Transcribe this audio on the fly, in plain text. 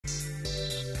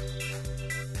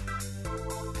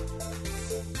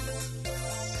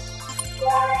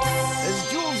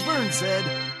As Jules Verne said,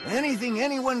 anything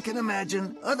anyone can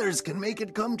imagine, others can make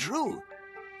it come true.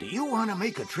 Do you want to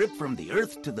make a trip from the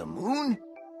Earth to the Moon?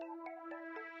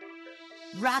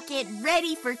 Rocket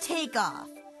ready for takeoff.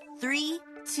 3,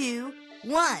 2,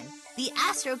 1. The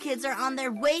Astrokids are on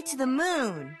their way to the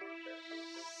moon.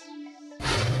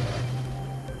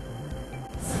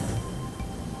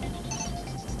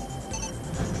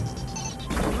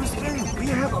 Houston, we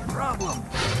have a problem.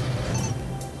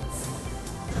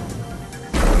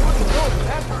 We can go in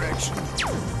that direction.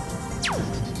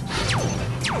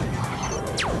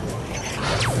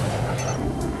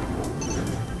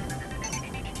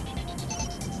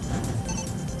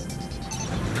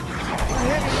 We're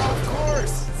heading off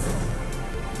course.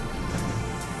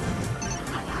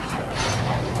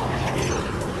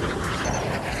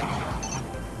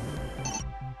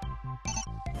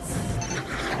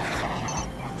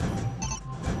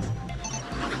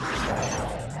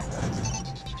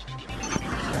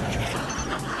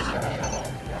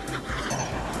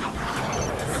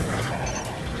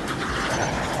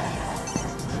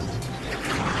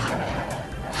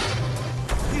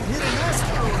 We've hit an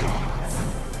asteroid.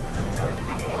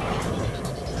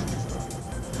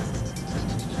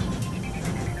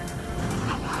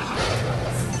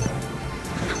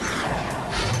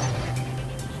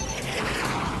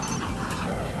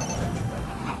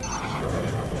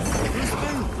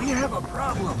 Houston, we have a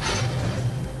problem.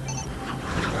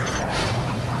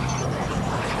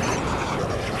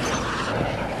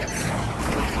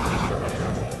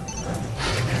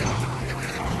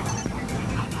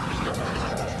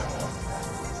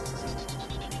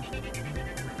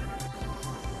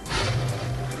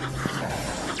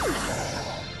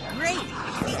 Great!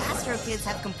 The Astrokids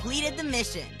have completed the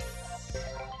mission.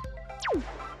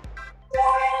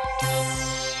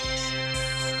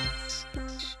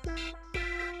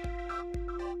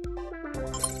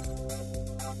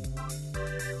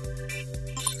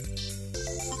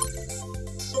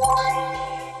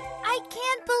 I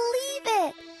can't believe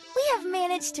it! We have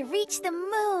managed to reach the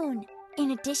moon!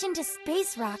 In addition to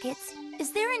space rockets,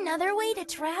 is there another way to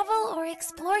travel or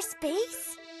explore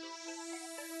space?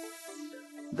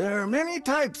 There are many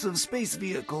types of space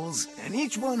vehicles, and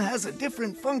each one has a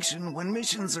different function when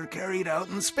missions are carried out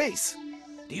in space.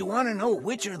 Do you want to know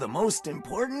which are the most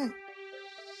important?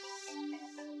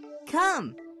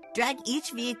 Come, drag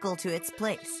each vehicle to its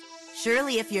place.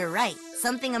 Surely if you're right,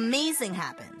 something amazing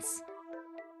happens.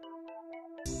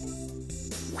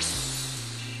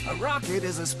 A rocket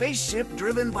is a spaceship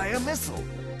driven by a missile.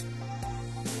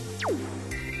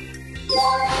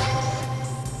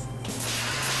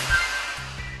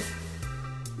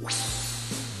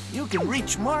 You can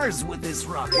reach Mars with this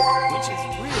rocket, which is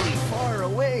really far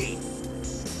away.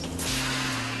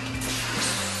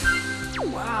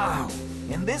 Wow!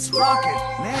 In this rocket,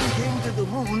 man came to the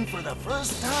moon for the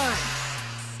first time.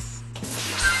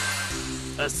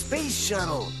 A space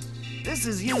shuttle. This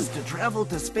is used to travel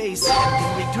to space and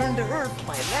can return to Earth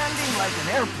by landing like an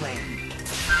airplane.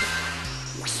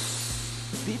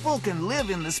 People can live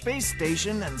in the space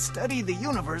station and study the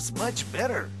universe much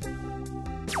better.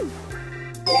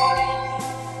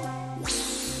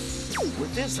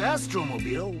 With this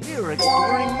astromobile, we are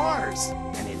exploring Mars,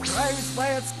 and it drives by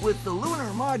its... With the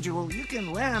lunar module, you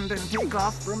can land and take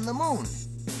off from the moon.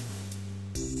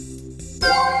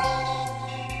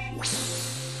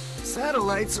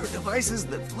 Satellites are devices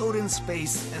that float in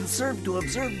space and serve to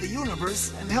observe the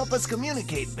universe and help us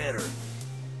communicate better.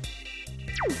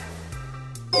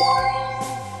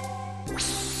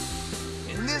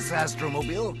 In this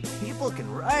astromobile, people can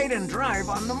ride and drive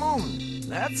on the moon.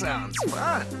 That sounds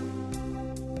fun.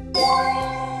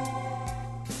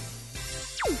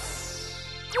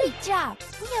 Great job!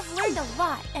 We have learned a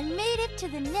lot and made it to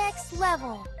the next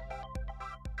level.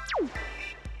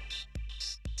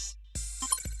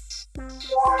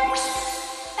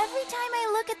 Every time I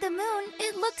look at the moon,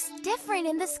 it looks different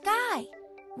in the sky.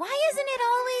 Why isn't it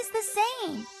always the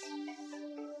same?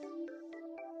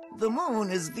 The moon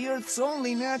is the Earth's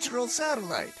only natural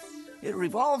satellite. It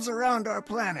revolves around our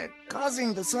planet,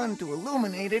 causing the sun to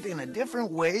illuminate it in a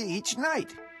different way each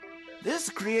night. This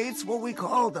creates what we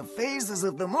call the phases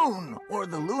of the moon, or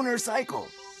the lunar cycle.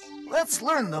 Let's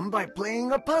learn them by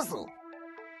playing a puzzle.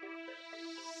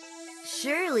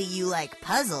 Surely you like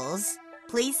puzzles.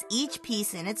 Place each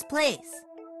piece in its place.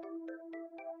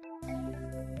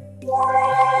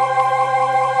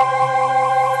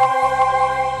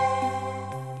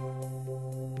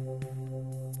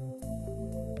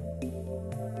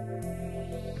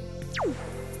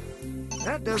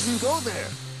 That doesn't go there.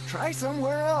 Try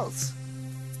somewhere else.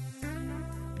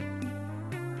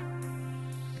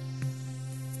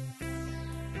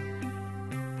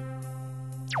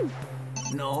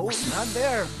 No, not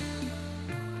there.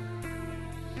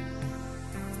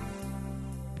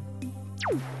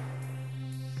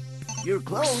 You're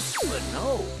close, but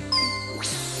no.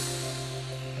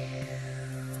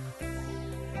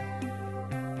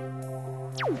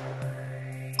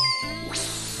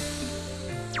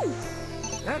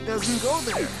 That doesn't go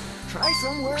there. Try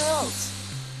somewhere else.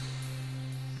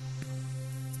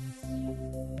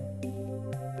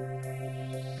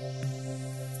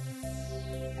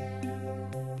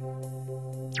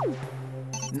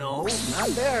 No, not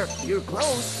there. You're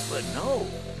close, but no.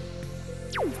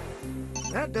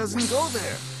 That doesn't go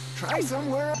there. Try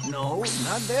somewhere. No,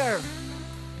 not there.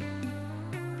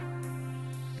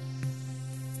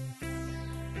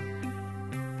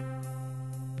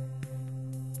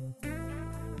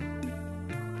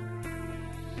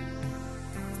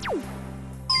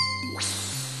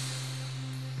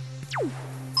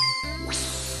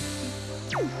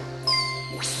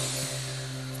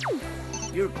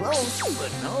 You're close,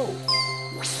 but no.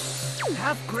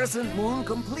 Half crescent moon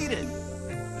completed.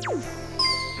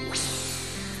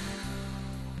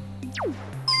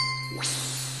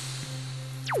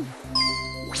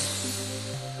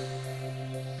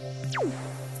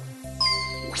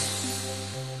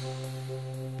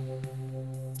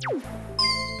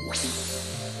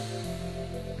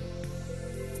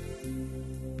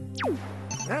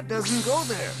 That doesn't go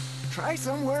there. Try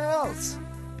somewhere else.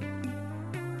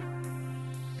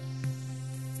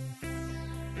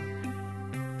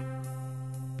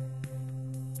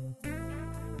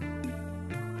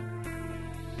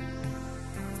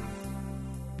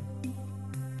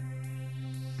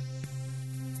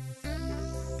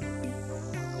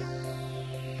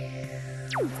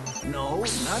 No,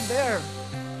 not there.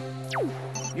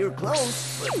 You're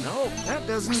close, but no, that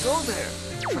doesn't go there.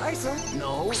 Try some.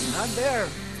 No, not there.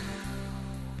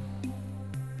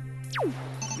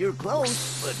 You're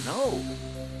close, but no.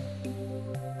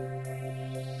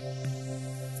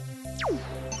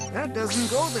 That doesn't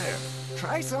go there.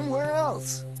 Try somewhere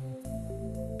else.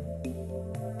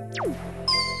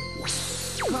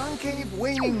 Concave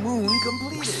waning moon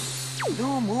completed.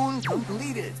 New moon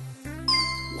completed.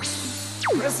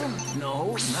 Crescent,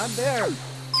 no, not there.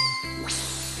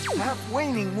 Half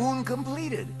waning moon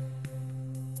completed.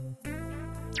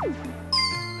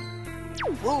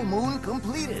 Full moon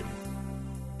completed.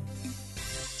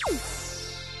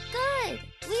 Good.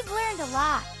 We've learned a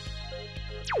lot.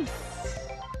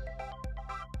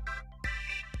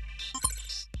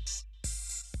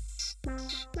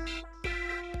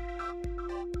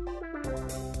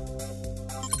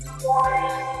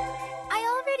 I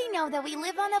already know that we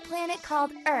live on a planet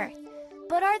called Earth,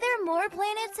 but are there more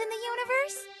planets in the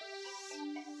universe?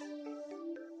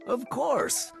 Of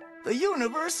course. The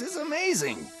universe is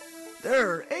amazing. There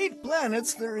are 8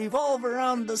 planets that revolve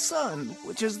around the sun,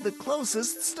 which is the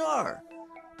closest star.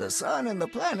 The sun and the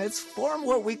planets form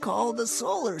what we call the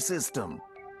solar system.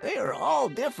 They are all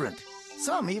different.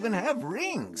 Some even have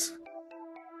rings.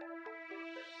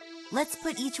 Let's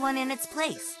put each one in its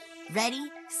place.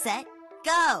 Ready, set,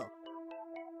 go!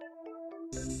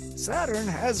 Saturn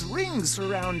has rings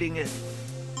surrounding it.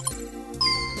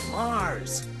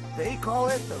 Mars. They call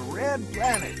it the red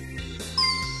planet.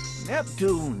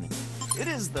 Neptune. It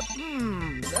is the...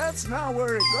 that's not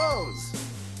where it goes.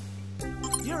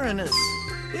 Uranus.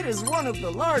 It is one of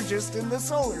the largest in the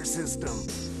solar system.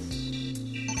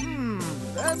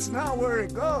 That's not where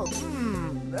it goes.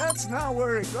 That's not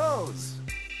where it goes.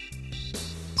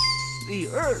 The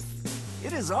Earth.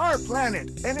 It is our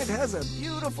planet, and it has a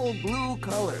beautiful blue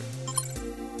color.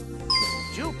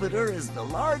 Jupiter is the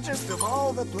largest of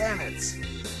all the planets.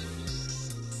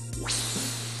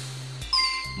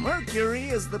 Mercury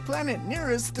is the planet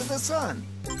nearest to the sun.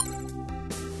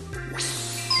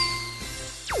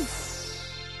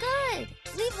 Good.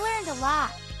 We've learned a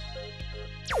lot.